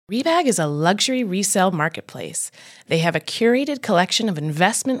Rebag is a luxury resale marketplace. They have a curated collection of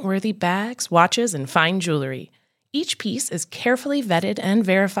investment-worthy bags, watches, and fine jewelry. Each piece is carefully vetted and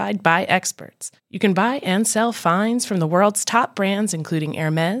verified by experts. You can buy and sell finds from the world's top brands, including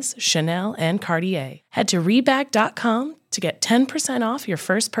Hermes, Chanel, and Cartier. Head to Rebag.com to get 10% off your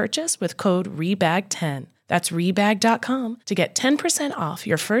first purchase with code REBAG10. That's Rebag.com to get 10% off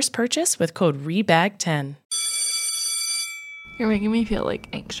your first purchase with code REBAG10. You're making me feel like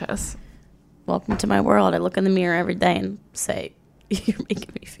anxious. Welcome to my world. I look in the mirror every day and say, you're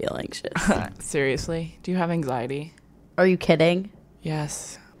making me feel anxious. Seriously? Do you have anxiety? Are you kidding?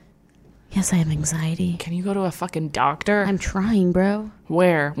 Yes. Yes, I have anxiety. Can you go to a fucking doctor? I'm trying, bro.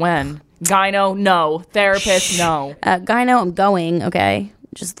 Where? When? Gyno? No. Therapist? No. Gyno, I'm going, okay?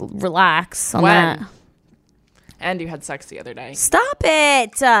 Just relax on When? that. And you had sex the other day. Stop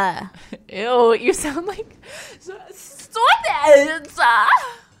it! Ew, you sound like... Stop it!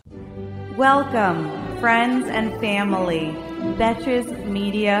 Welcome, friends and family. Betches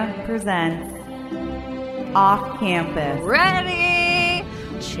Media presents Off Campus. Ready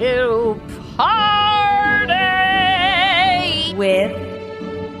to party! With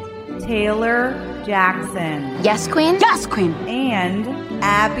Taylor Jackson. Yes, Queen? Yes, Queen! And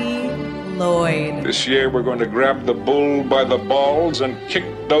Abby Lloyd. This year we're going to grab the bull by the balls and kick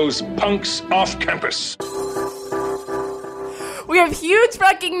those punks off campus. We have huge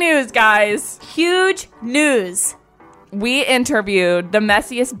fucking news, guys. Huge news. We interviewed the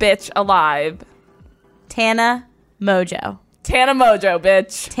messiest bitch alive. Tana Mojo. Tana Mojo,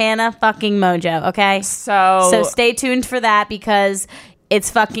 bitch. Tana fucking Mojo, okay? So stay tuned for that because it's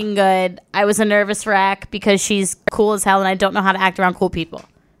fucking good. I was a nervous wreck because she's cool as hell and I don't know how to act around cool people.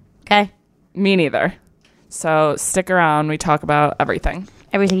 Okay? Me neither. So stick around. We talk about everything.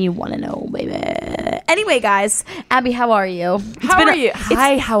 Everything you want to know, baby. Anyway, guys, Abby, how are you? How are you?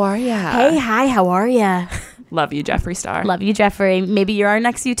 Hi, how are you? Hey, hi, how are you? Love you, Jeffree Star. Love you, Jeffrey. Maybe you're our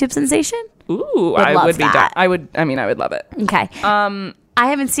next YouTube sensation? Ooh, I would be that. I would love it. Okay. I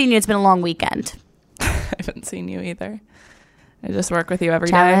haven't seen you. It's been a long weekend. I haven't seen you either. I just work with you every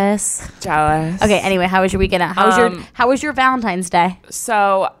day. Jealous. Okay, anyway, how was your weekend? How was your Valentine's Day?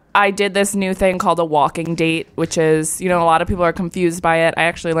 So I did this new thing called a walking date, which is, a lot of people are confused by it. I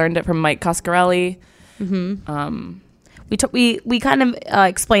actually learned it from Mike Coscarelli. Mm-hmm. We kind of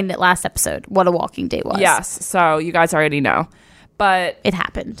explained it last episode, what a walking date was. Yes, so you guys already know. But it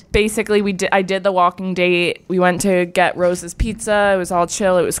happened. Basically, I did the walking date. We went to get Rose's Pizza. It was all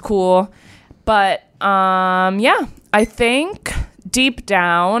chill. It was cool. But, yeah, I think deep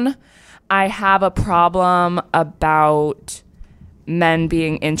down, I have a problem about men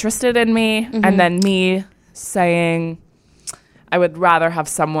being interested in me, and then me saying I would rather have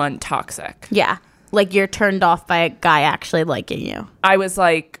someone toxic. Yeah. Like you're turned off by a guy actually liking you. I was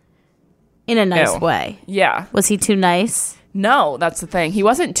like... In a nice way. Yeah. Was he too nice? No, that's the thing. He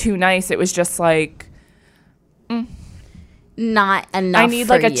wasn't too nice. It was just like... Not enough. I need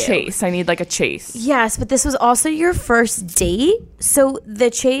like a chase. I need like a chase. Yes, but this was also your first date. So the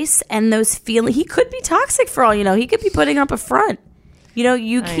chase and those feelings... He could be toxic for all you know. He could be putting up a front.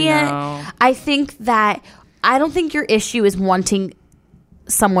 You can't... I think that... I don't think your issue is wanting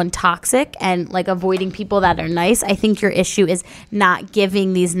someone toxic and like avoiding people that are nice. I think your issue is not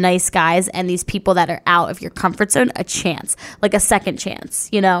giving these nice guys and these people that are out of your comfort zone a chance, like a second chance.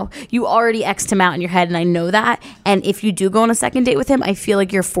 You already X'd him out in your head, and I know that. And if you do go on a second date with him, I feel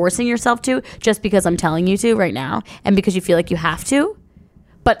like you're forcing yourself to just because I'm telling you to right now and because you feel like you have to.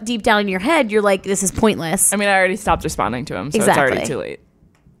 But deep down in your head, you're like, this is pointless. I mean, I already stopped responding to him, so exactly. It's already too late.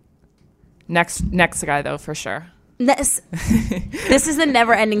 Next guy, though, for sure. This is the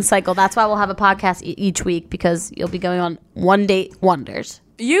never-ending cycle. That's why we'll have a podcast each week, because you'll be going on one date wonders.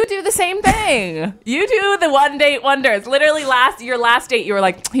 You do the same thing. You do the one date wonders. Literally, your last date, you were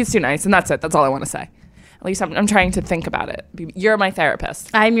like, he's too nice, and that's it. That's all I want to say. At least I'm trying to think about it. You're my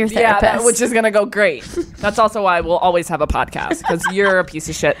therapist. I'm your therapist. Yeah, which is going to go great. That's also why we'll always have a podcast, because you're a piece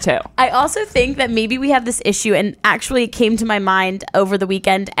of shit, too. I also think that maybe we have this issue, and actually it came to my mind over the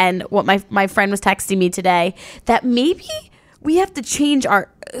weekend, and what my friend was texting me today, that maybe we have to change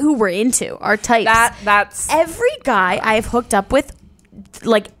who we're into, our types. That's... Every guy I have hooked up with,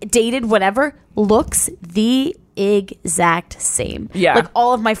 like dated, whatever, looks the exact same. Yeah. Like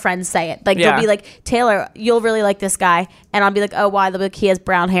all of my friends say it. Like they'll be like, Taylor, you'll really like this guy. And I'll be like, oh, why? They'll be like, he has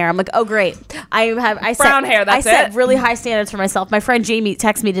brown hair. I'm like, oh, great. I set really high standards for myself. My friend Jamie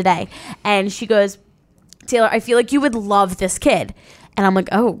texted me today and she goes, Taylor, I feel like you would love this kid. And I'm like,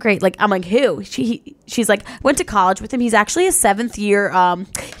 oh, great. Like, I'm like, who? She's like, went to college with him. He's actually a 7th year.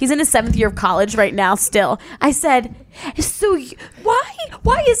 He's in his 7th year of college right now still. I said, so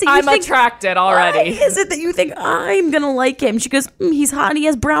why is it I'm attracted already? Why is it that you think I'm going to like him? She goes, he's hot and he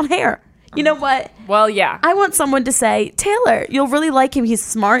has brown hair. You know what? Well, yeah. I want someone to say, Taylor, you'll really like him. He's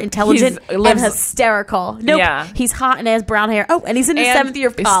smart, intelligent, and hysterical. Nope. Yeah. He's hot and has brown hair. Oh, and he's in his 7th year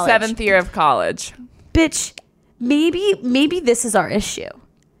of college. 7th year of college. Bitch, maybe this is our issue.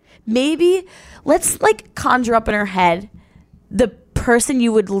 Maybe let's like conjure up in our head the person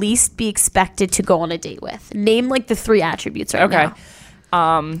you would least be expected to go on a date with. Name like the 3 attributes right now.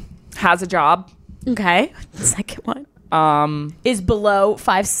 Okay. Has a job. Okay. Second one. Is below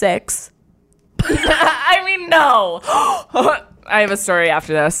 5'6". I mean, no. I have a story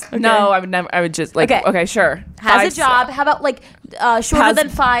after this. Okay. No, I would never. I would just like. Okay, sure. Has a job. How about like shorter than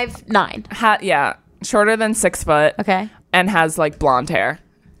 5'9"? Yeah, shorter than 6 foot. Okay. And has like blonde hair.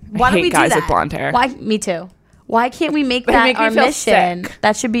 Why don't we do that? Guys with blonde hair. Why? Me too. Why can't we make that our mission? Sick.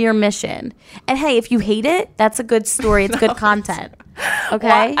 That should be your mission. And hey, if you hate it, that's a good story. It's good content. Okay.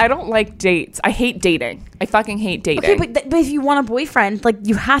 Well, I don't like dates. I hate dating. I fucking hate dating. Okay, but if you want a boyfriend, like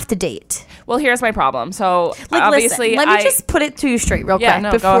you have to date. Well, here's my problem. So like, obviously, listen, let me just put it to you straight, real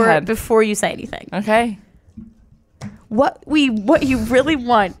quick, go ahead. before you say anything. Okay. What you really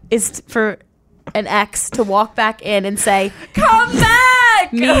want is for an ex to walk back in and say, "Come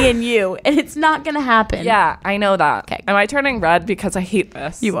back, me and you," and it's not gonna happen. Yeah, I know that. Okay. Am I turning red because I hate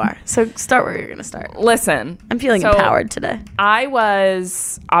this? You are. So start where you're gonna start. Listen, I'm feeling empowered today. I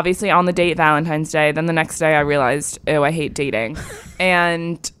was obviously on the date Valentine's Day. Then the next day I realized, I hate dating.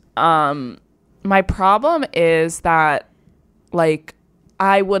 And my problem is that like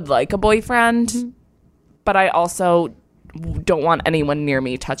I would like a boyfriend, but I also don't want anyone near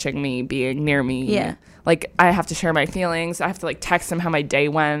me touching me, being near me. Yeah. Like I have to share my feelings. I have to like text him how my day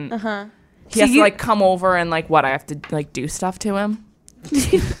went. He has to like come over and like I have to like do stuff to him.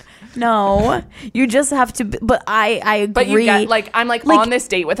 No, you just have to. But I agree. But you get like I'm like on this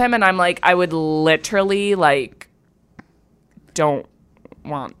date with him, and I'm like I would literally like don't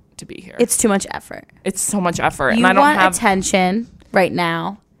want to be here. It's too much effort. It's so much effort, and I don't have attention right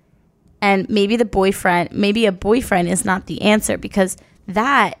now. And maybe a boyfriend is not the answer, because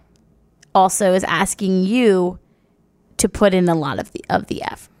that also is asking you to put in a lot of the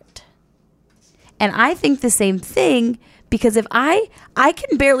effort. And I think the same thing, because if I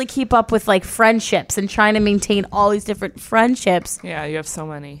can barely keep up with like friendships and trying to maintain all these different friendships. Yeah, you have so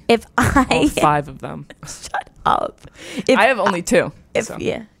many. If all 5 of them. Shut up. I have only 2.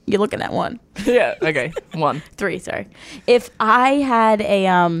 Yeah, you're looking at 1. Yeah, okay. 1. 3, sorry. If I had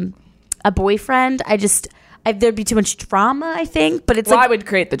a boyfriend, there'd be too much drama, I think. But it's I would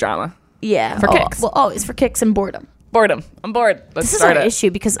create the drama. Yeah. For kicks. Well, always for kicks and boredom. I'm bored. Let's this start is our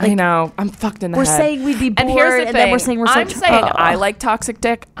issue, because like, I know. I'm fucked in the head. We're saying we'd be bored, and here's the thing. Then we're saying I'm saying I like toxic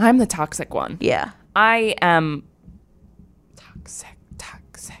dick. I'm the toxic one. Yeah. I am toxic.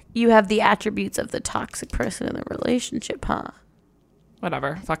 You have the attributes of the toxic person in the relationship, huh?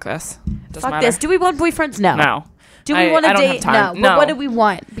 Whatever. Fuck this. Fuck matter. This. Do we want boyfriends? No. No. Do we want a date? No. But what do we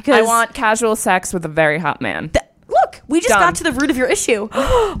want? Because I want casual sex with a very hot man. Look, we just got to the root of your issue.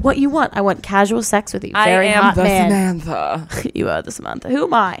 What you want? I want casual sex with you. Very hot man. I am the Samantha. You are the Samantha. Who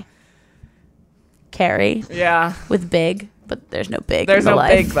am I? Carrie. Yeah. With big, but there's no big. There's no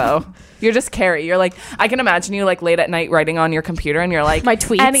life. big though. You're just Carrie. You're like, I can imagine you like late at night writing on your computer, and you're like, my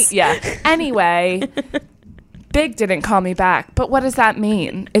tweets. Anyway, Big didn't call me back. But what does that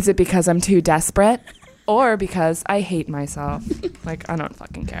mean? Is it because I'm too desperate, or because I hate myself? Like, I don't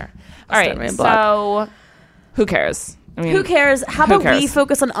fucking care. All right. So, who cares? I mean, who cares? How about we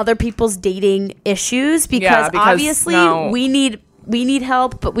focus on other people's dating issues? Because obviously we need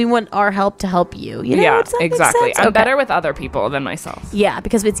help, but we want our help to help you. You know? Yeah, exactly. I'm better with other people than myself. Yeah,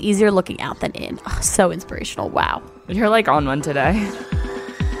 because it's easier looking out than in. Oh, so inspirational. Wow. You're like on one today.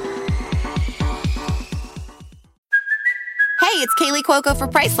 Hey, it's Kaylee Cuoco for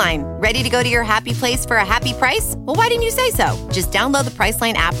Priceline. Ready to go to your happy place for a happy price? Well, why didn't you say so? Just download the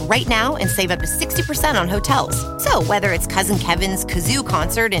Priceline app right now and save up to 60% on hotels. So whether it's Cousin Kevin's Kazoo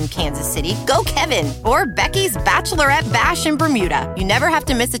Concert in Kansas City, go Kevin, or Becky's Bachelorette Bash in Bermuda, you never have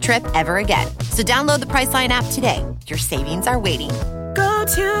to miss a trip ever again. So download the Priceline app today. Your savings are waiting. Go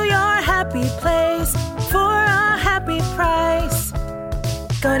to your happy place for a happy price.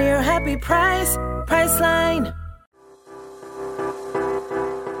 Go to your happy price, Priceline.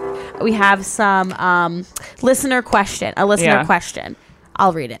 We have some listener question.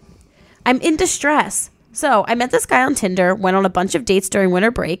 I'll read it. I'm in distress. So I met this guy on Tinder, went on a bunch of dates during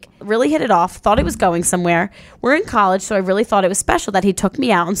winter break, really hit it off, thought it was going somewhere. We're in college, so I really thought it was special that he took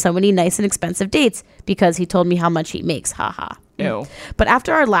me out on so many nice and expensive dates because he told me how much he makes. Haha. Ew. But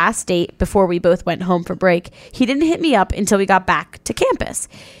after our last date, before we both went home for break, he didn't hit me up until we got back to campus.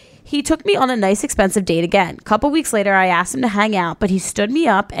 He took me on a nice, expensive date again. Couple weeks later, I asked him to hang out, but he stood me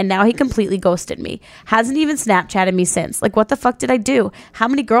up, and now he completely ghosted me. Hasn't even Snapchatted me since. Like, what the fuck did I do? How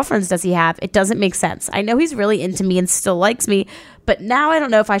many girlfriends does he have? It doesn't make sense. I know he's really into me and still likes me, but now I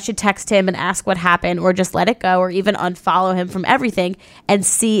don't know if I should text him and ask what happened or just let it go or even unfollow him from everything and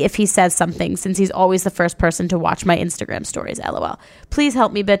see if he says something, since he's always the first person to watch my Instagram stories, LOL. Please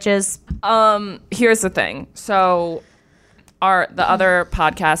help me, bitches. Here's the thing. So... the other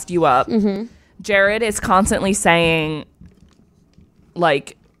podcast, You Up, Jared is constantly saying,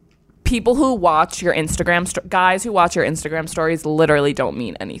 like, people who watch your Instagram, guys who watch your Instagram stories literally don't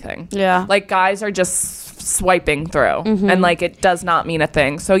mean anything. Yeah. Like, guys are just swiping through, and, like, it does not mean a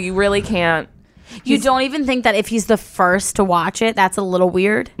thing. So you really can't. You don't even think that if he's the first to watch it, that's a little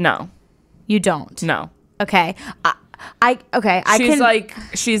weird? No. You don't? No. Okay.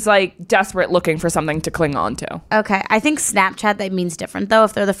 She's like desperate looking for something to cling on to. Okay. I think Snapchat, that means different though.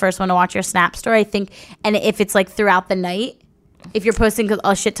 If they're the first one to watch your Snap story, I think, and if it's like throughout the night, if you're posting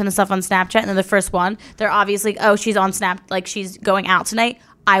a shit ton of stuff on Snapchat and they're the first one, they're obviously, oh, she's on Snap, like she's going out tonight.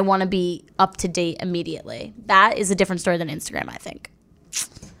 I want to be up to date immediately. That is a different story than Instagram, I think.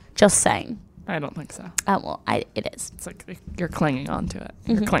 Just saying. I don't think so. Well, it is. It's like you're clinging on to it.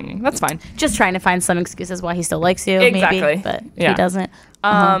 You're clinging. That's fine. Just trying to find some excuses why he still likes you, exactly. maybe, but he doesn't.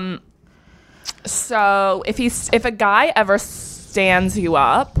 So if a guy ever stands you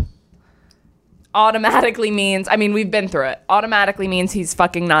up, automatically means, I mean, we've been through it. Automatically means he's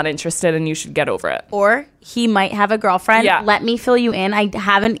fucking not interested and you should get over it. Or he might have a girlfriend. Yeah. Let me fill you in. I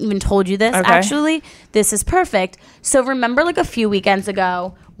haven't even told you this. Okay. Actually, this is perfect. So remember like a few weekends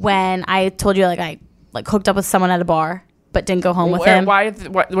ago when I told you like I like hooked up with someone at a bar but didn't go home with him?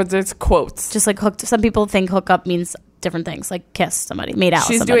 What there's quotes? Just like hooked. Some people think hook up means different things, like kiss somebody, made out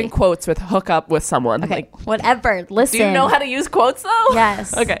with somebody. She's doing quotes with hook up with someone. Okay, like, whatever. Listen. do you know how to use quotes though?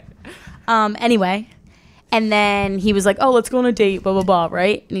 Yes. Okay. Anyway, and then he was like, "Oh, let's go on a date." Blah blah blah.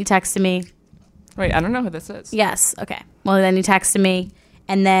 Right? And he texted me. Wait, I don't know who this is. Yes. Okay. Well, then he texted me,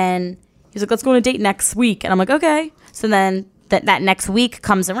 and then he was like, "Let's go on a date next week." And I'm like, "Okay." So then that next week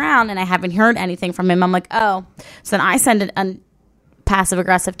comes around, and I haven't heard anything from him. I'm like, "Oh." So then I send a passive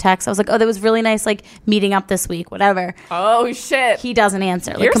aggressive text. I was like, "Oh, that was really nice, like meeting up this week, whatever." Oh shit. He doesn't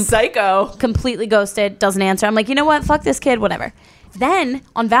answer. You're psycho. Completely ghosted. Doesn't answer. I'm like, you know what? Fuck this kid. Whatever. Then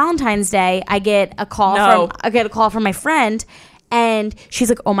on Valentine's Day, I get a call from my friend. And she's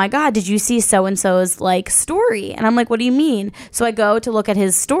like, "Oh my God, did you see so-and-so's like story?" And I'm like, "What do you mean?" So I go to look at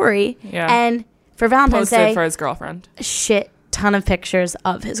his story. Yeah. And for Valentine's Posted Day, for his girlfriend. shit ton of pictures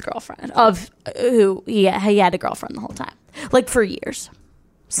of his girlfriend, of who he had a girlfriend the whole time, like for years.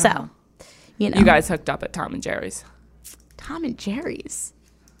 So, you know. You guys hooked up at Tom and Jerry's. Tom and Jerry's.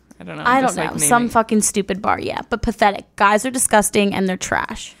 I don't know. I don't know. Some fucking stupid bar, yeah. But pathetic. Guys are disgusting and they're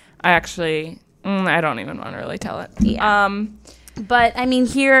trash. I actually, I don't even want to really tell it. Yeah. But I mean,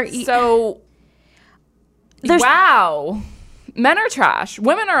 here. So, wow. Men are trash.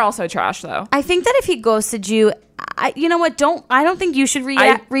 Women are also trash, though. I think that if he ghosted you, you know what? I don't think you should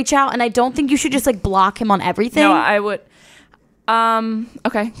reach out, and I don't think you should just like block him on everything. No, I would.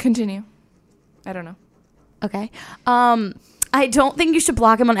 Okay, continue. I don't know. Okay. I don't think you should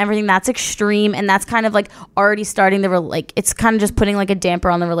block him on everything. That's extreme, and that's kind of like already starting it's kind of just putting like a damper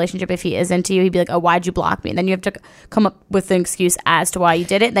on the relationship. If he is into you, he'd be like, "Oh, why'd you block me?" And then you have to come up with an excuse as to why you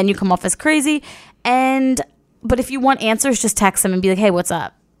did it. Then you come off as crazy. But if you want answers, just text him and be like, "Hey, what's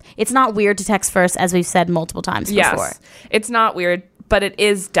up?" It's not weird to text first, as we've said multiple times before. Yes, it's not weird, but it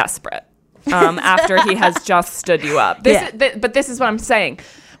is desperate. After he has just stood you up. But this is what I'm saying.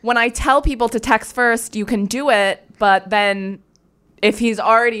 When I tell people to text first, you can do it, but then if he's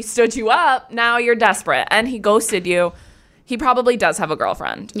already stood you up, now you're desperate and he ghosted you. He probably does have a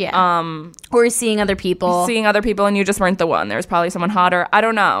girlfriend. Yeah. Or he's seeing other people. And you just weren't the one. There's probably someone hotter. I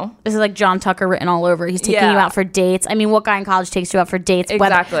don't know. This is like John Tucker written all over. He's taking you out for dates. I mean, what guy in college takes you out for dates?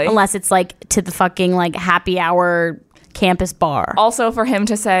 Exactly. Unless it's like to the fucking like happy hour campus bar. Also, for him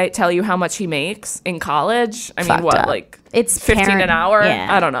to tell you how much he makes in college. I mean, what, up. like it's 15 an hour? Yeah.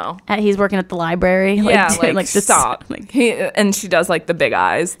 I don't know. He's working at the library. Stop. And she does like the big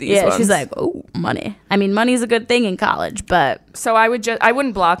eyes. These ones. She's like, oh, money. I mean, money's a good thing in college, but so I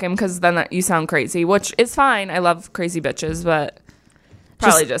wouldn't block him because then you sound crazy, which is fine. I love crazy bitches, but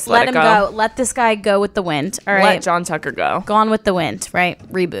probably just let him go. Let this guy go with the wind. All right, let John Tucker go. Gone with the wind. Right,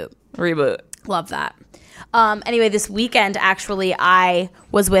 reboot. Reboot. Love that. Anyway, this weekend, actually, I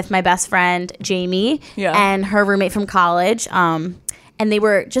was with my best friend, Jamie, and her roommate from college. And they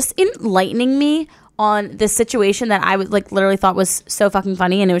were just enlightening me on this situation that I would like literally thought was so fucking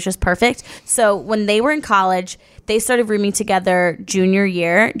funny, and it was just perfect. So when they were in college, they started rooming together junior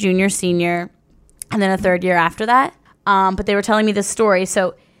year, junior, senior, and then a third year after that. But they were telling me this story.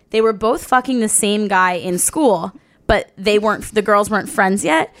 So they were both fucking the same guy in school, but the girls weren't friends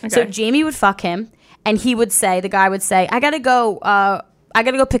yet. Okay. So Jamie would fuck him, and the guy would say, I gotta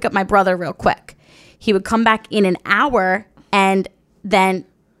go pick up my brother real quick. He would come back in an hour and then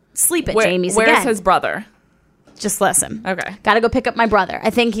sleep at Jamie's again. Where's his brother? Just listen. Okay. Gotta go pick up my brother. I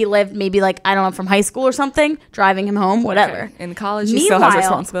think he lived maybe like, I don't know, from high school or something, driving him home, whatever. Okay. In college, he still has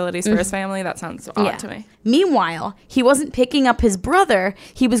responsibilities for his family. That sounds odd to me. Meanwhile, he wasn't picking up his brother.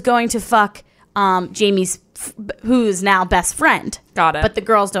 He was going to fuck Jamie's, who's now best friend. Got it. But the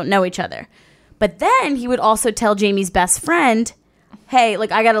girls don't know each other. But then he would also tell Jamie's best friend, hey,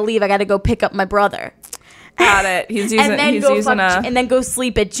 like, I gotta leave. I gotta go pick up my brother. Got it. And then go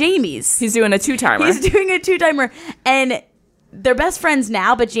sleep at Jamie's. He's doing a 2-timer. He's doing a 2-timer. And they're best friends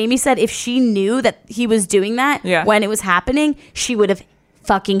now, but Jamie said if she knew that he was doing that when it was happening, she would have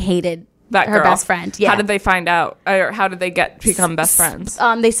fucking hated her girl. Best friend. Yeah. How did they find out? Or how did they become best friends?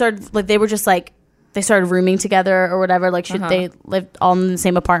 They started rooming together or whatever. Like, they lived all in the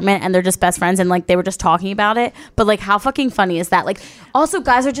same apartment, and they're just best friends, and like they were just talking about it. But like, how fucking funny is that? Like, also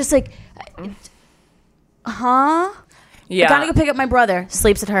guys are just like, huh? Yeah. I gotta go pick up my brother.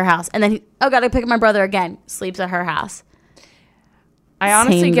 Sleeps at her house, and then gotta pick up my brother again. Sleeps at her house. I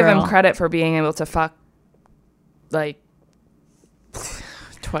honestly give him credit for being able to fuck like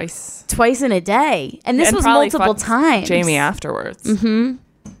twice in a day, and this was multiple times. Jamie afterwards. Mm-hmm.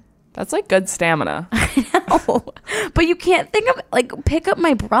 That's like good stamina. I know. But you can't think of like pick up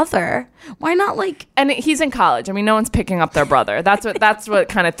my brother. Why not like? And he's in college. I mean, no one's picking up their brother. That's what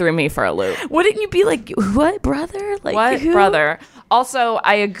kind of threw me for a loop. Wouldn't you be like, what brother? Like what who? Brother? Also,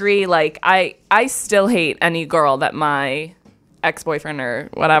 I agree. Like I still hate any girl that my ex-boyfriend or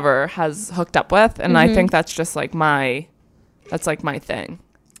whatever has hooked up with, and I think that's just like my thing.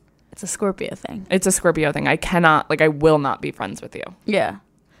 It's a Scorpio thing. It's a Scorpio thing. I will not be friends with you. Yeah.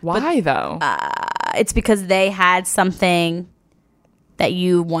 Why though? It's because they had something that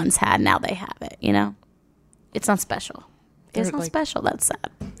you once had. Now they have it. You know, it's not special. It's not special. That's sad.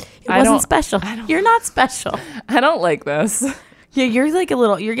 It wasn't special. You're not special. I don't like this. Yeah, you're like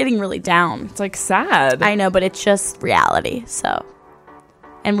you're getting really down. It's like sad. I know, but it's just reality. So,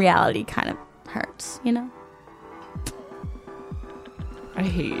 and reality kind of hurts. You know. I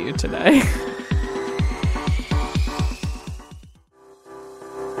hate you today.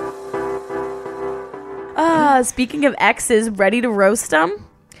 Speaking of exes, ready to roast them?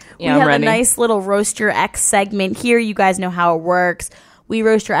 Yeah, we have ready. A nice little roast your ex segment here. You guys know how it works. We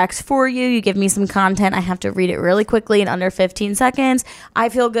roast your ex for you. You give me some content. I have to read it really quickly in under 15 seconds. I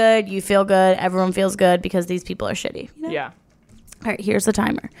feel good. You feel good. Everyone feels good because these people are shitty. You know? Yeah. All right, here's the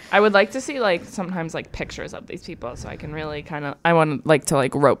timer. I would like to see like sometimes like pictures of these people so I can really I want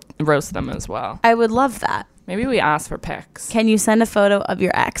to roast them as well. I would love that. Maybe we ask for pics. Can you send a photo of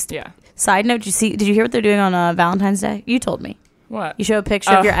your ex? Yeah. Side note, did you hear what they're doing on Valentine's Day? You told me. What? You show a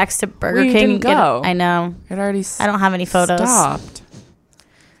picture of your ex to Burger King. Didn't go. I know. It already I don't have any photos. Stopped.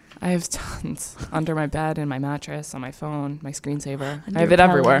 I have tons under my bed, in my mattress, on my phone, my screensaver. I have it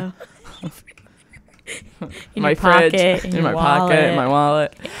everywhere. In my fridge, in my pocket, in my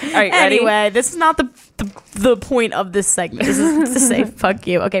wallet. All right, ready? Anyway, this is not the point of this segment. This is to say fuck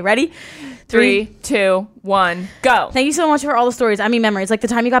you. Okay, ready? 3, 2, 1, go. Thank you so much for all the stories. I mean, memories. Like the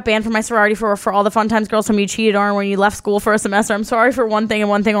time you got banned from my sorority for all the fun times girls told me you cheated on when you left school for a semester. I'm sorry for one thing and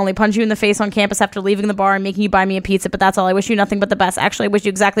one thing only. Punch you in the face on campus after leaving the bar and making you buy me a pizza. But that's all. I wish you nothing but the best. Actually, I wish you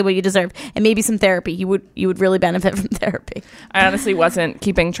exactly what you deserve and maybe some therapy. You would really benefit from therapy. I honestly wasn't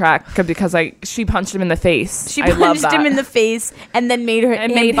keeping track because she punched him in the face. She punched him in the face and then made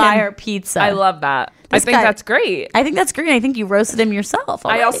him buy her pizza. I love that. I think that's great. I think that's great. I think you roasted him yourself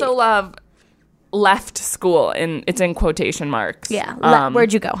already. I also love left school, it's in quotation marks. Yeah.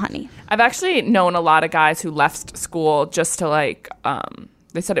 Where'd you go, honey? I've actually known a lot of guys who left school just to like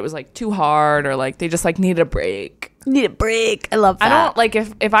they said it was like too hard or like they just like needed a break. Need a break. I love that. I don't like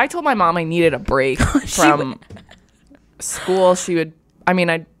if I told my mom I needed a break from school,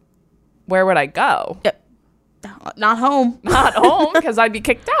 where would I go? Not home. Not home because I'd be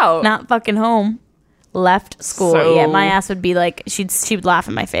kicked out. Not fucking home. Left school. So, yeah, my ass would be like she would laugh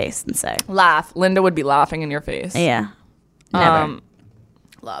in my face and say laugh. Linda would be laughing in your face. Yeah. Never.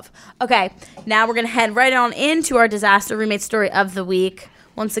 Love. Okay, now we're gonna head right on into our disaster roommate story of the week.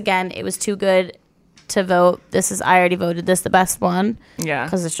 Once again, it was too good to vote. I already voted this the best one. Yeah.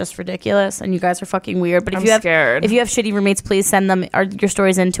 Because it's just ridiculous and you guys are fucking weird. But I'm scared. If you have shitty roommates, please send them your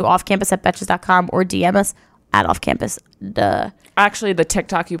stories in to offcampus@betches.com or DM us at offcampus. Actually, the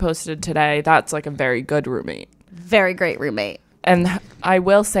TikTok you posted today, that's like a very good roommate. Very great roommate. And I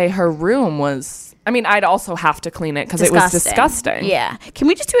will say her room was... I mean, I'd also have to clean it because it was disgusting. Yeah. Can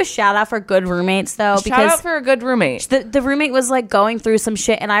we just do a shout out for good roommates though? Shout out for a good roommate. The roommate was like going through some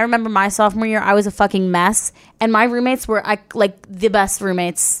shit, and I remember my sophomore year, I was a fucking mess, and my roommates were like the best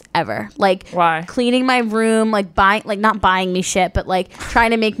roommates ever. Like, why? Cleaning my room, like not buying me shit, but like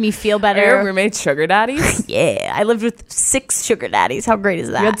trying to make me feel better. Are your roommates sugar daddies? Yeah, I lived with 6 sugar daddies. How great is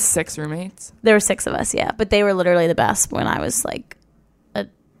that? You had 6 roommates. There were 6 of us, yeah, but they were literally the best when I was like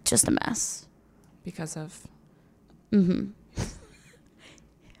just a mess. Because of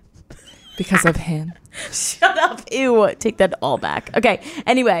because of him. Shut up. Ew. Take that all back. Okay.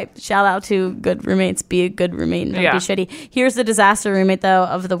 Anyway, shout out to good roommates. Be a good roommate and don't be shitty. Here's the disaster roommate though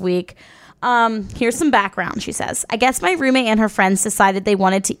of the week. Here's some background, she says. I guess my roommate and her friends decided they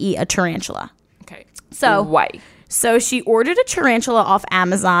wanted to eat a tarantula. Okay. So why? So she ordered a tarantula off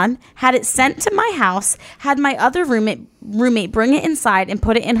Amazon, had it sent to my house, had my other roommate bring it inside and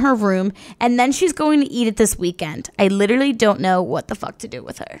put it in her room, and then she's going to eat it this weekend. I literally don't know what the fuck to do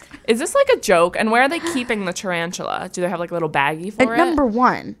with her. Is this like a joke? And where are they keeping the tarantula? Do they have like a little baggie for it? Number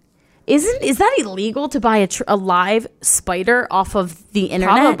one, is that illegal to buy a live spider off of the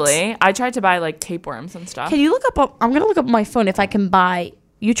internet? Probably. I tried to buy like tapeworms and stuff. Can you look up? I'm gonna look up on my phone if I can buy.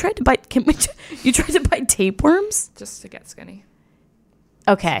 You tried to buy tapeworms? Just to get skinny.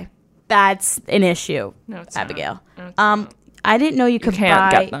 Okay. That's an issue, no, it's Abigail. Not. No, it's I didn't know you could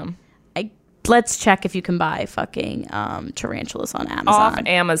can't buy get them. Let's check if you can buy fucking tarantulas on Amazon. Off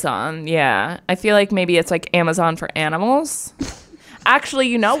Amazon, yeah. I feel like maybe it's like Amazon for animals. Actually,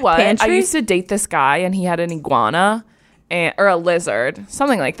 you know what? Pantry? I used to date this guy and he had an iguana or a lizard,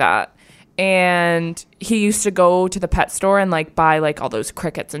 something like that. And he used to go to the pet store and like buy like all those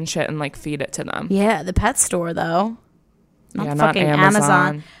crickets and shit and like feed it to them. Yeah, the pet store though. Not not fucking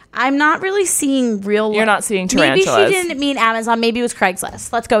Amazon. I'm not really seeing real. You're not seeing tarantulas. Maybe she didn't mean Amazon. Maybe it was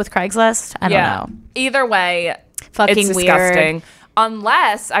Craigslist. Let's go with Craigslist. I don't know. Either way, fucking it's weird. disgusting.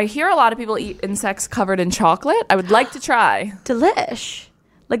 Unless I hear a lot of people eat insects covered in chocolate. I would like to try. Delish.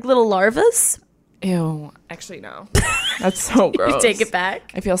 Like little larvas. Ew. Actually, no. That's so gross. You take it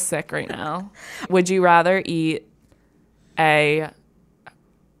back. I feel sick right now. Would you rather eat a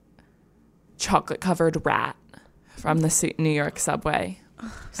chocolate-covered rat from the New York subway?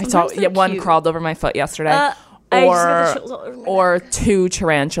 I saw one crawled over my foot yesterday. Or 2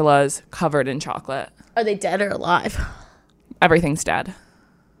 tarantulas covered in chocolate. Are they dead or alive? Everything's dead.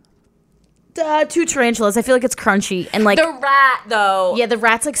 2 tarantulas. I feel like it's crunchy and like the rat though. Yeah, the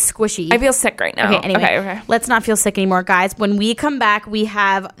rat's like squishy. I feel sick right now. Okay, anyway, okay. Let's not feel sick anymore, guys. When we come back, we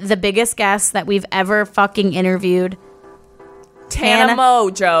have the biggest guest that we've ever fucking interviewed. Tana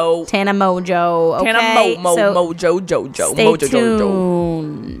Mojo. Tana Mojo. Okay? Tana Mojo Jojo. Stay Mojo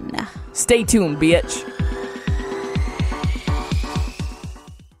tuned. Jojo. Stay tuned, bitch.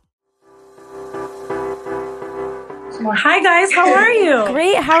 Hi guys, how are you?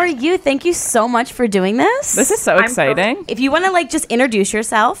 Great, how are you? Thank you so much for doing this. This is so exciting. If you want to just introduce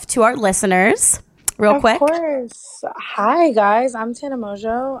yourself to our listeners real quick. Of course. Hi guys, I'm Tana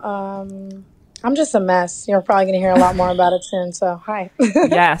Mojo. I'm just a mess. You're probably going to hear a lot more about it soon, so hi.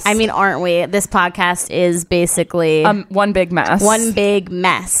 Yes. I mean, aren't we? This podcast is basically one big mess. One big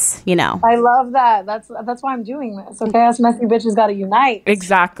mess, you know. I love that. That's why I'm doing this. Okay, us messy bitches got to unite.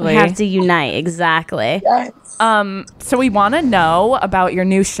 Exactly. We have to unite, exactly. Yes. So we want to know about your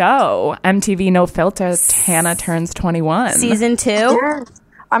new show, MTV No Filter, Tana Turns 21. Season 2? Yes.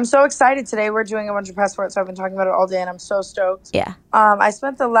 I'm so excited today. We're doing a bunch of press for it, so I've been talking about it all day, and I'm so stoked. Yeah. I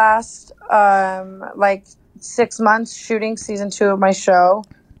spent the last 6 months shooting season 2 of my show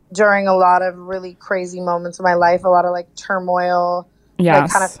during a lot of really crazy moments of my life, a lot of turmoil,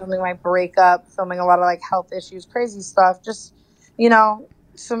 kind of filming my breakup, filming a lot of health issues, crazy stuff. Just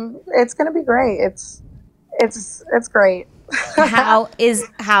it's gonna be great. It's great. How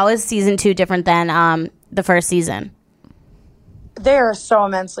is season 2 different than the first season? They are so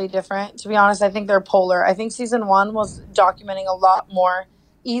immensely different. To be honest, I think they're polar. I think season 1 was documenting a lot more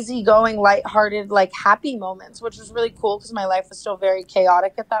easygoing, lighthearted, happy moments, which was really cool because my life was still very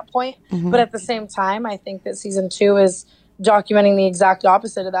chaotic at that point. Mm-hmm. But at the same time, I think that season 2 is documenting the exact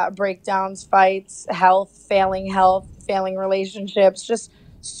opposite of that: breakdowns, fights, failing relationships, just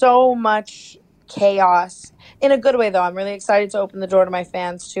so much chaos in a good way, though. I'm really excited to open the door to my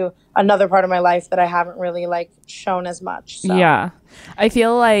fans to another part of my life that I haven't really like shown as much. So. Yeah. I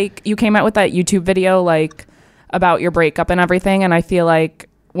feel like you came out with that YouTube video like about your breakup and everything, and I feel like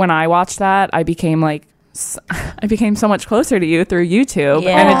when I watched that, I became so much closer to you through YouTube.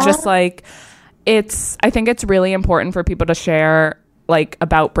 Yeah. And it's just like I think it's really important for people to share like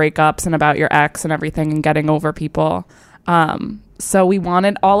about breakups and about your ex and everything and getting over people. So we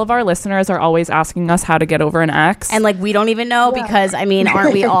wanted, all of our listeners are always asking us how to get over an ex. And like, we don't even know because, I mean,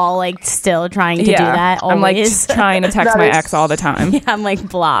 aren't we all like still trying to do that always? I'm like just trying to text my ex all the time. Yeah, I'm like,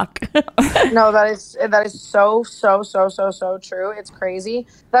 block. No, that is so true. It's crazy.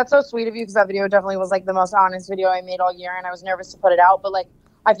 That's so sweet of you, because that video definitely was like the most honest video I made all year, and I was nervous to put it out. But like,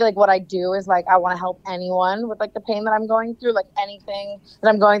 I feel like what I do is like, I want to help anyone with like the pain that I'm going through, like anything that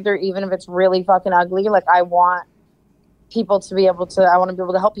I'm going through, even if it's really fucking ugly. Like I want people to be able to, I want to be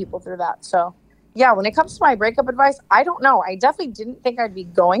able to help people through that. So yeah, when it comes to my breakup advice, I don't know. I definitely didn't think I'd be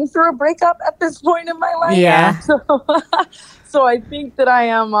going through a breakup at this point in my life. Yeah. So I think that I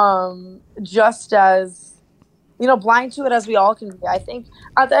am just as, blind to it as we all can be. I think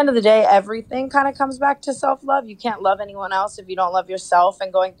at the end of the day, everything kind of comes back to self-love. You can't love anyone else if you don't love yourself,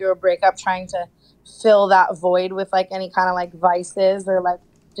 and going through a breakup, trying to fill that void with like any kind of like vices or like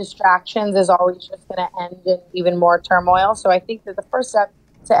distractions is always just going to end in even more turmoil. So I think that the first step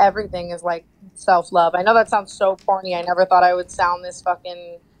to everything is like self-love. I know that sounds so corny. I never thought I would sound this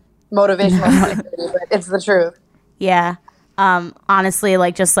fucking motivational, but it's the truth. Yeah. Honestly,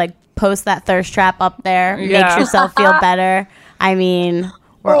 like just like post that thirst trap up there. Yeah. Makes yourself feel better. I mean,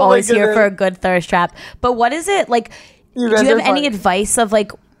 we're always here for a good thirst trap. But what is it like? Do you have any advice of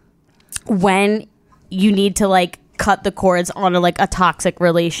like when you need to like cut the cords on a toxic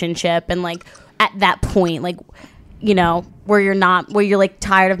relationship, and like at that point, like, where you're like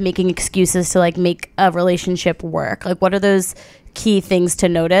tired of making excuses to like make a relationship work? Like, what are those key things to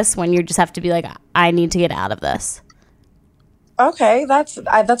notice when you just have to be like, I need to get out of this? Okay, that's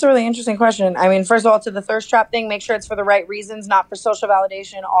a really interesting question. I mean, first of all, to the thirst trap thing, make sure it's for the right reasons, not for social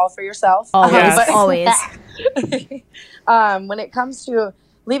validation, all for yourself. Always. When it comes to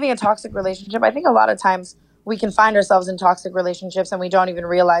leaving a toxic relationship, I think a lot of times we can find ourselves in toxic relationships and we don't even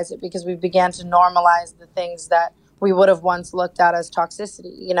realize it, because we began to normalize the things that we would have once looked at as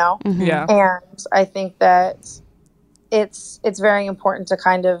toxicity, Mm-hmm. Yeah. And I think that it's very important to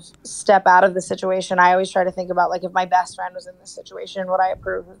kind of step out of the situation. I always try to think about like, if my best friend was in this situation, would I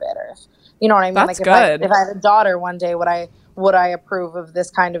approve of it? Or if, you know what I mean? That's like good. If I had a daughter one day, would I approve of this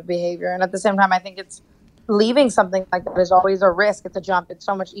kind of behavior? And at the same time, I think it's leaving something like that is always a risk. It's a jump. It's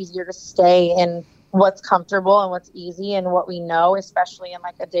so much easier to stay in what's comfortable and what's easy and what we know, especially in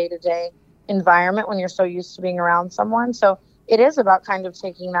like a day-to-day environment when you're so used to being around someone. So it is about kind of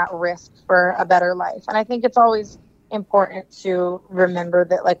taking that risk for a better life. And I think it's always important to remember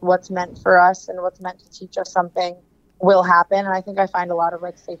that like what's meant for us and what's meant to teach us something will happen. And I think I find a lot of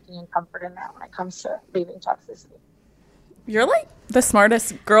like safety and comfort in that when it comes to leaving toxicity. You're like the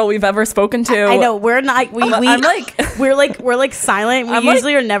smartest girl we've ever spoken to. I know, we're not. I'm like we're like silent. We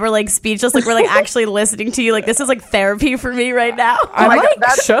usually are never like speechless. Like we're like actually listening to you. Like this is like therapy for me right now. I'm like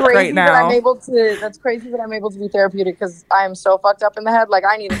that's shook crazy right now. That's crazy that I'm able to be therapeutic, because I'm so fucked up in the head. Like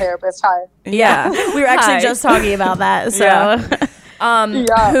I need a therapist. Hi. Yeah, we were actually just talking about that. So,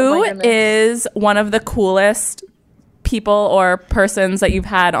 who is one of the coolest people or persons that you've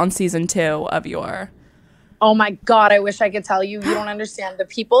had on season 2 of your? Oh my God, I wish I could tell you. You don't understand. The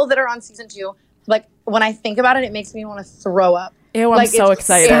people that are on season 2, like when I think about it, it makes me want to throw up. Ew, I'm so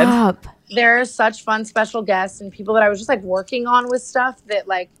excited. There are such fun special guests and people that I was just like working on with stuff that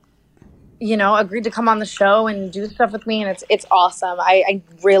like, agreed to come on the show and do stuff with me. And it's awesome. I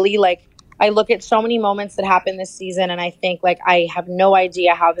really like, I look at so many moments that happen this season and I think like, I have no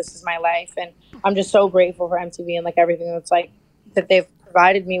idea how this is my life. And I'm just so grateful for MTV and like everything that's like, that they've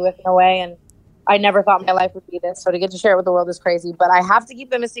provided me with in a way. And I never thought my life would be this. So to get to share it with the world is crazy. But I have to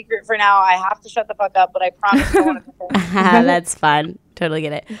keep them a secret for now. I have to shut the fuck up. But I promise I want to. That's fun. Totally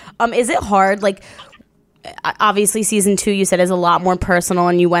get it. Is it hard? Like, obviously, season 2 you said is a lot more personal,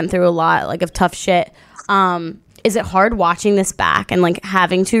 and you went through a lot like of tough shit. Is it hard watching this back and like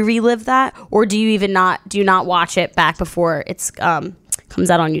having to relive that, or do you not watch it back before it's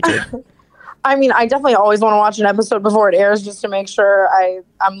comes out on YouTube? I mean, I definitely always want to watch an episode before it airs just to make sure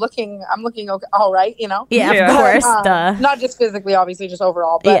I'm looking okay, all right, Yeah, of course. Not just physically, obviously, just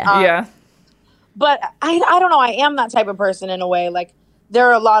overall. But, But I don't know. I am that type of person in a way. Like, there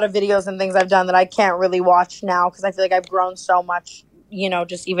are a lot of videos and things I've done that I can't really watch now because I feel like I've grown so much,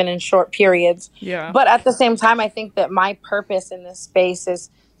 just even in short periods. Yeah. But at the same time, I think that my purpose in this space is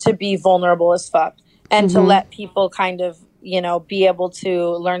to be vulnerable as fuck and to let people kind of, be able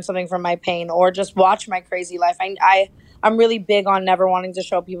to learn something from my pain or just watch my crazy life. I'm really big on never wanting to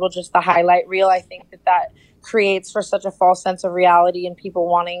show people just the highlight reel. I think that creates for such a false sense of reality and people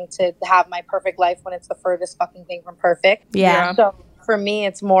wanting to have my perfect life when it's the furthest fucking thing from perfect. Yeah. So for me,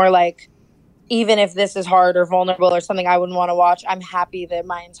 it's more like, even if this is hard or vulnerable or something I wouldn't want to watch, I'm happy that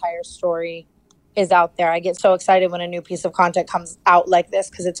my entire story is out there. I get so excited when a new piece of content comes out like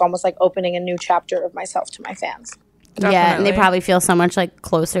this because it's almost like opening a new chapter of myself to my fans. Definitely. Yeah, and they probably feel so much like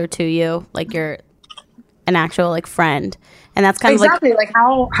closer to you, like you're an actual like friend. And that's kind of like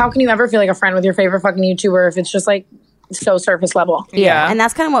how can you ever feel like a friend with your favorite fucking YouTuber if it's just like so surface level? Yeah. And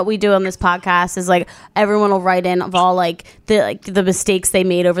that's kind of what we do on this podcast is like everyone will write in of all like the mistakes they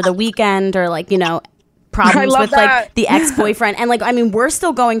made over the weekend or like, problems with like the ex-boyfriend. And like, I mean, we're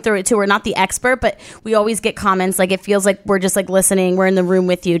still going through it too. We're not the expert, but we always get comments. Like it feels like we're just like listening. We're in the room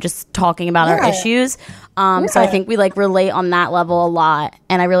with you, just talking about our issues. So I think we like relate on that level a lot.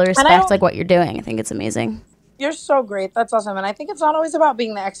 And I really respect like what you're doing. I think it's amazing. You're so great. That's awesome. And I think it's not always about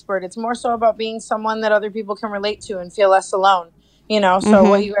being the expert. It's more so about being someone that other people can relate to and feel less alone. So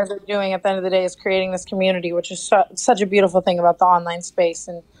what you guys are doing at the end of the day is creating this community, which is such a beautiful thing about the online space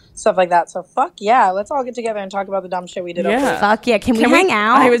and stuff like that. So fuck yeah, let's all get together and talk about the dumb shit we did. Yeah. Fuck yeah. Can we hang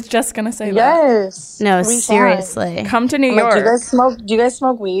out? I was just gonna say that. Yes. No, seriously. Come to New York. Do you guys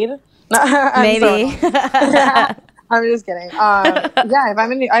smoke weed? Maybe. I'm just kidding. If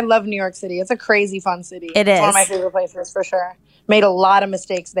I love New York City. It's a crazy fun city. It's one of my favorite places for sure. Made a lot of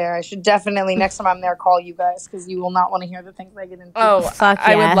mistakes there. I should definitely next time I'm there call you guys because you will not want to hear the things I get into. Oh, fuck yes.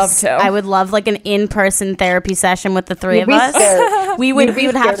 I would love to. I would love like an in-person therapy session with the three of us. We would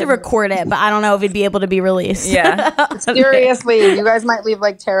have to record it, but I don't know if it'd be able to be released. Yeah. Seriously, you guys might leave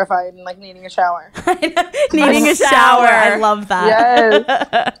like terrified and like needing a shower. Needing a shower. I love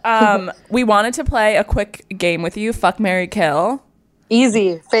that. Yes. We wanted to play a quick game with you. Fuck, marry, kill.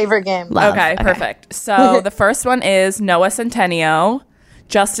 Easy. Favorite game. Love. Okay, perfect. So the first one is Noah Centineo,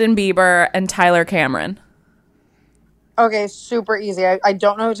 Justin Bieber, and Tyler Cameron. Okay, super easy. I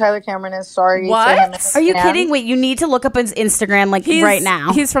don't know who Tyler Cameron is. Sorry. What? Are you kidding? Wait, you need to look up his Instagram right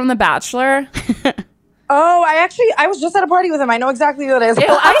now. He's from The Bachelor. Oh, I was just at a party with him. I know exactly who that is. Ew,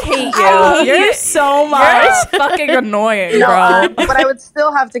 I hate you. I hate you so much. You're fucking annoying, bro. But I would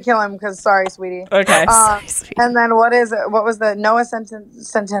still have to kill him because sorry, sweetie. Okay. And then what was the Noah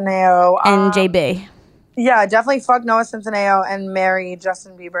Centineo and JB? Yeah, definitely fuck Noah Centineo and marry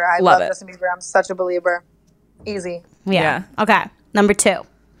Justin Bieber. I love Justin Bieber. I'm such a believer. Easy. Yeah. Okay. Number 2. Okay.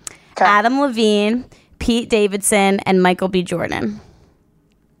 Adam Levine, Pete Davidson, and Michael B. Jordan.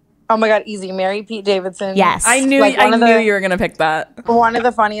 Oh my God, easy. Marry Pete Davidson. Yes. I knew you were going to pick that. One of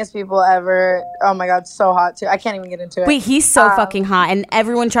the funniest people ever. Oh my God, so hot too. I can't even get into it. Wait, he's so fucking hot. And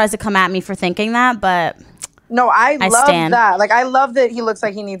everyone tries to come at me for thinking that, but... No, I love that. Like, I love that he looks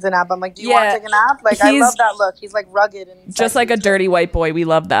like he needs a nap. I'm like, do you want to take a nap? Like, I love that look. He's like rugged and just like a dirty white boy. We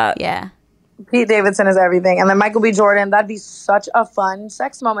love that. Yeah. Pete Davidson is everything. And then Michael B. Jordan, that'd be such a fun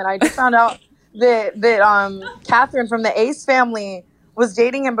sex moment. I just found out that Catherine from the Ace family was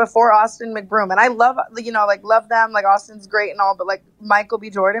dating him before Austin McBroom. And I love, love them. Like, Austin's great and all, but like, Michael B.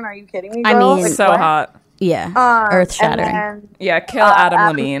 Jordan, are you kidding me, girl? I mean, like, so what? Hot. Yeah. Earth-shattering. Kill Adam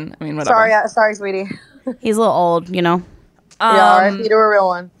Levine. I mean, whatever. Sorry, sweetie. He's a little old, yeah, R.I.P. to a real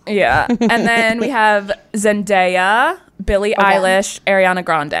one. Yeah. And then we have Zendaya, Billie Eilish, Ariana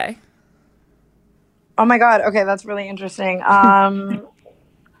Grande. Oh my God. Okay, that's really interesting. I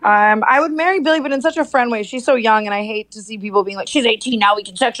would marry Billie, but in such a friend way. She's so young, and I hate to see people being like, "She's 18 now, we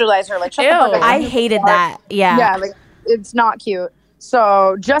can sexualize her." Like, shut the fuck up. I hated that. Yeah. Yeah, like it's not cute.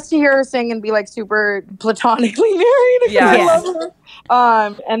 So just to hear her sing and be like super platonically married, I love her.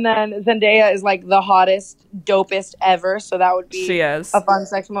 And then Zendaya is like the hottest, dopest ever. So that would be a fun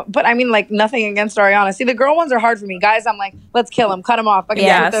sex moment. But I mean, like nothing against Ariana. See, the girl ones are hard for me. Guys, I'm like, let's kill him, cut him off. But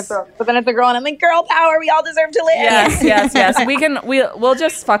then it's a girl, and I'm like, girl power. We all deserve to live. Yes. We'll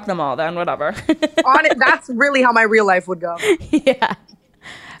just fuck them all then. Whatever. That's really how my real life would go. Yeah.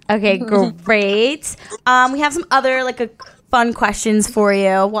 Okay, great. We have some other fun questions for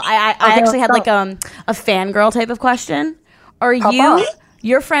you. Well, I actually had like a fangirl type of question. Are you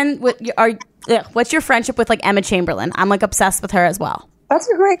your friend with what's your friendship with like Emma Chamberlain? I'm like obsessed with her as well. That's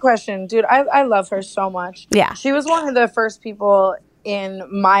a great question, dude. I love her so much. Yeah. She was one of the first people in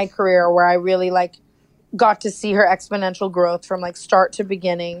my career where I really got to see her exponential growth from start to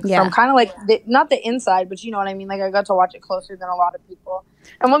beginning. Yeah. From kind of not the inside, but you know what I mean? Like I got to watch it closer than a lot of people.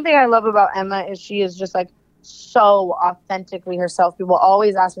 And one thing I love about Emma is she is just so authentically herself. People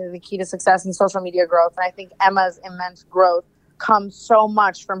always ask me the key to success in social media growth. And I think Emma's immense growth come so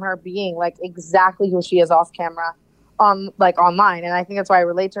much from her being like exactly who she is off camera online. And I think that's why I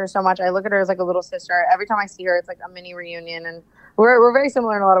relate to her so much. I look at her as like a little sister. Every time I see her, it's like a mini reunion, and we're very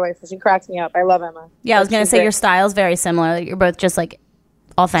similar in a lot of ways. So she cracks me up. I love Emma. Yeah, I was going to say your style's very similar. You're both just like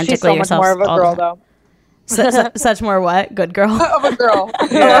authentically She's so yourselves. much more of a girl though. Such more what? Good girl. Of a girl.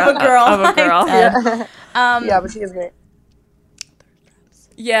 Yeah. Of a girl. Of a girl. Yeah, but she is great.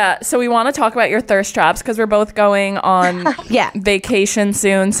 Yeah, so we want to talk about your thirst traps because we're both going on vacation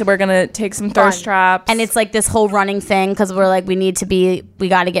soon. So we're going to take some thirst traps. And it's like this whole running thing because we're like, we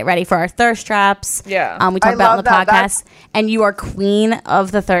got to get ready for our thirst traps. Yeah. We talk about it on the podcast. And you are queen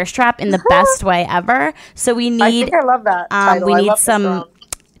of the thirst trap in the best way ever. So we need. I think I love that title. We need some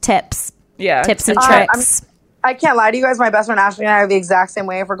tips. Yeah. Tips and tricks. I can't lie to you guys. My best friend Ashley and I are the exact same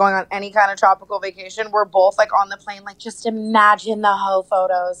way. If we're going on any kind of tropical vacation, we're both like on the plane. Like, just imagine the hoe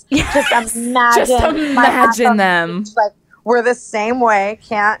photos. Yes. Just imagine them. Like, we're the same way.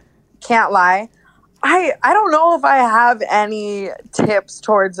 Can't lie. I don't know if I have any tips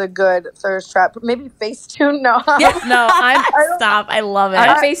towards a good thirst trap. Maybe Facetune. No. Yeah, no. I love it.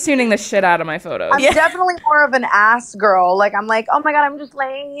 I'm Facetuning the shit out of my photos. I'm definitely more of an ass girl. Like, I'm like, oh my God, I'm just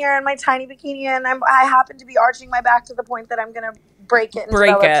laying here in my tiny bikini and I happen to be arching my back to the point that I'm going to break it.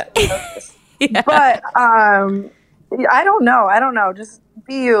 Yeah. But I don't know. Just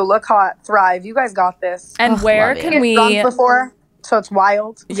be you, look hot, thrive. You guys got this. And where can we... drunk before, so it's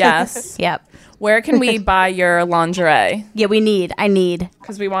wild. Yes. Yep. Where can we buy your lingerie? Yeah, I need.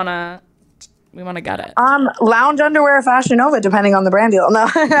 Because we want to get it. Lounge underwear, Fashion Nova, depending on the brand deal. No,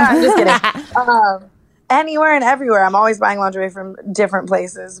 I'm just kidding. Anywhere and everywhere. I'm always buying lingerie from different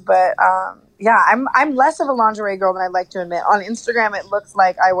places. But I'm less of a lingerie girl than I'd like to admit. On Instagram, it looks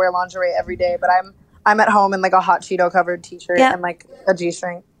like I wear lingerie every day, but I'm at home in like a hot Cheeto covered t-shirt and like a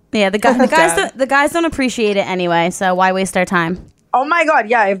G-string. Yeah, the guys don't appreciate it anyway, so why waste our time? Oh my God,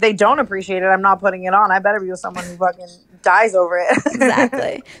 yeah. If they don't appreciate it, I'm not putting it on. I better be with someone who fucking dies over it.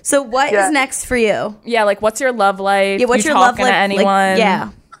 Exactly. So what is next for you? Yeah, like what's your love life? Yeah, what's your love life? To anyone?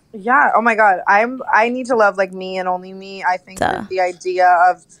 Like, yeah. Oh my God. I need to love like me and only me. I think that the idea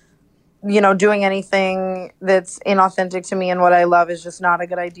of, doing anything that's inauthentic to me and what I love is just not a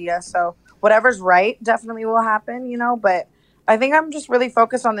good idea. So whatever's right definitely will happen, but I think I'm just really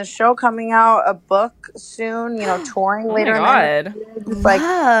focused on this show coming out, a book soon, touring later in the year. Just like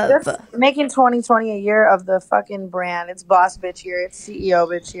just making 2020 a year of the fucking brand. It's boss bitch year. It's CEO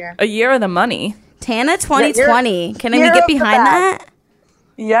bitch year. A year of the money. Tana 2020. Can we get behind that?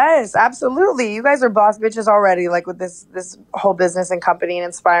 Yes, absolutely. You guys are boss bitches already, like with this whole business and company and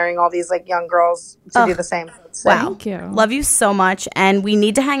inspiring all these like young girls to do the same. Wow. Thank you. Love you so much. And we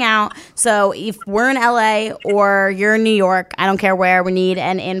need to hang out. So if we're in LA or you're in New York, I don't care where, we need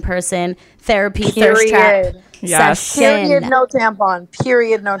an in-person therapy thirst trap session. Period, no tampon.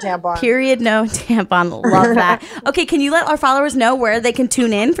 Period, no tampon. Period, no tampon. Love that. Okay, can you let our followers know where they can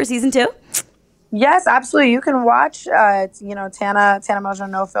tune in for season 2? Yes, absolutely. You can watch, Tana Mongeau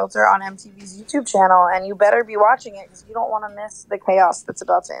No Filter on MTV's YouTube channel, and you better be watching it because you don't want to miss the chaos that's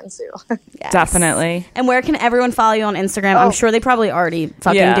about to ensue. Yes. Definitely. And where can everyone follow you on Instagram? I'm sure they probably already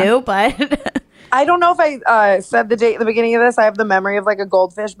fucking do, but... I don't know if I said the date at the beginning of this. I have the memory of like a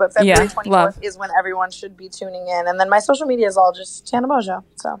goldfish, but February 24th is when everyone should be tuning in. And then my social media is all just Tana Mongeau.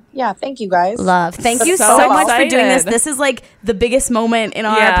 So, yeah, thank you guys. Love. Thank you so much for doing this. This is like the biggest moment in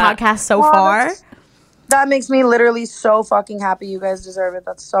our podcast so far. That makes me literally so fucking happy. You guys deserve it.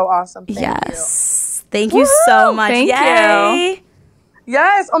 That's so awesome. Thank you. Thank you so much. Thank you.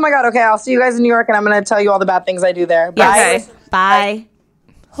 Yes. Oh my God. Okay. I'll see you guys in New York and I'm going to tell you all the bad things I do there. Bye. Okay. Bye.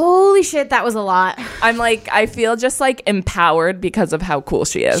 Holy shit, that was a lot. I feel just like empowered because of how cool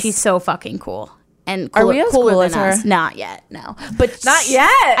she is. She's so fucking cool. And are we as cool as her? Us? Not yet, no. But not yet.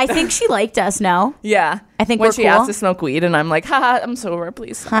 I think she liked us, no? Yeah. I think when she asked to smoke weed and I'm like, haha, I'm sober,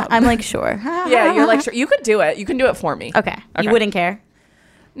 please stop. I'm like, sure. Yeah, you're like, sure. You could do it. You can do it for me. Okay. You wouldn't care?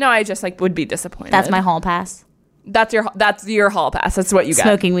 No, I just like would be disappointed. That's my hall pass. That's your hall pass. That's what you got.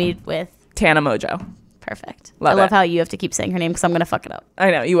 Smoking weed with Tana Mongeau. Perfect. I love how you have to keep saying her name because I'm going to fuck it up. I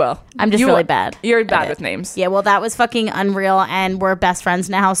know, you will. I'm just really bad. You're bad with names. Yeah, well, that was fucking unreal, and we're best friends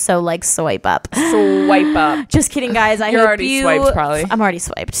now, so, like, swipe up. Swipe up. Just kidding, guys. You're already swiped, probably. I'm already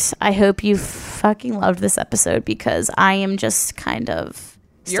swiped. I hope you fucking loved this episode because I am just kind of...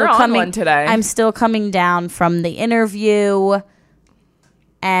 You're on one today. I'm still coming down from the interview,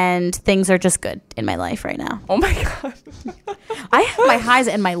 and things are just good in my life right now. Oh, my God. I have my highs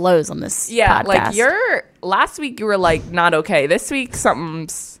and my lows on this podcast. Like last week you were like not okay. This week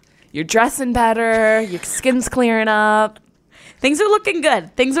you're dressing better, your skin's clearing up. Things are looking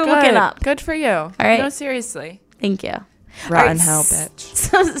good. Things are looking up. Good for you. All right. No, seriously. Thank you. Rotten hell,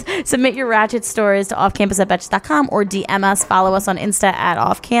 bitch. Submit your ratchet stories to offcampus@betches.com or DM us. Follow us on Insta at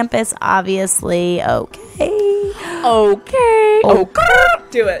offcampus. Obviously, okay.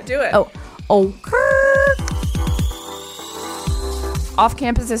 Do it. Oh, okay. Off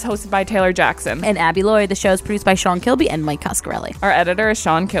Campus is hosted by Taylor Jackson and Abby Lloyd. The show is produced by Sean Kilby and Mike Coscarelli. Our editor is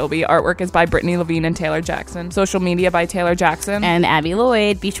Sean Kilby. Artwork is by Brittany Levine and Taylor Jackson. Social media by Taylor Jackson and Abby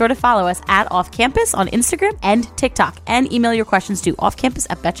Lloyd. Be sure to follow us at Off Campus on Instagram and TikTok, and email your questions to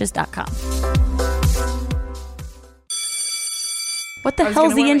offcampus@betches.com. What the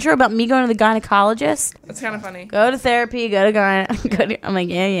hell's the intro about me going to the gynecologist? That's kind of funny. Go to therapy, go to gyne. I'm like,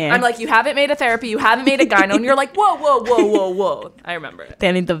 yeah. I'm like, you haven't made a therapy, you haven't made a gyno, and you're like, whoa. I remember it.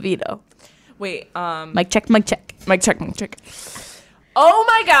 Danny DeVito. Wait, Mic check. Mic check. Oh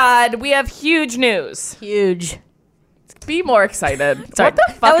my God, we have huge news. Huge. Be more excited. Sorry, what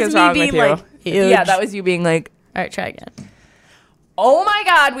the fuck is wrong with you? Like, huge. Yeah, that was you being like, all right, try again. Oh my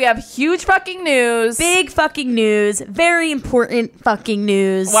God, we have huge fucking news. Big fucking news. Very important fucking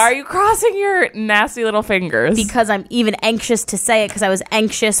news. Why are you crossing your nasty little fingers? Because I'm even anxious to say it, because I was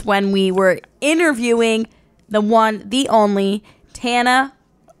anxious when we were interviewing the one, the only, Tana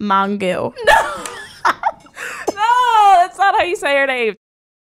Mongeau. No, that's not how you say her name.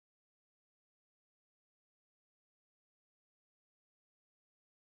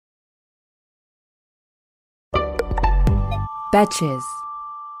 Betches.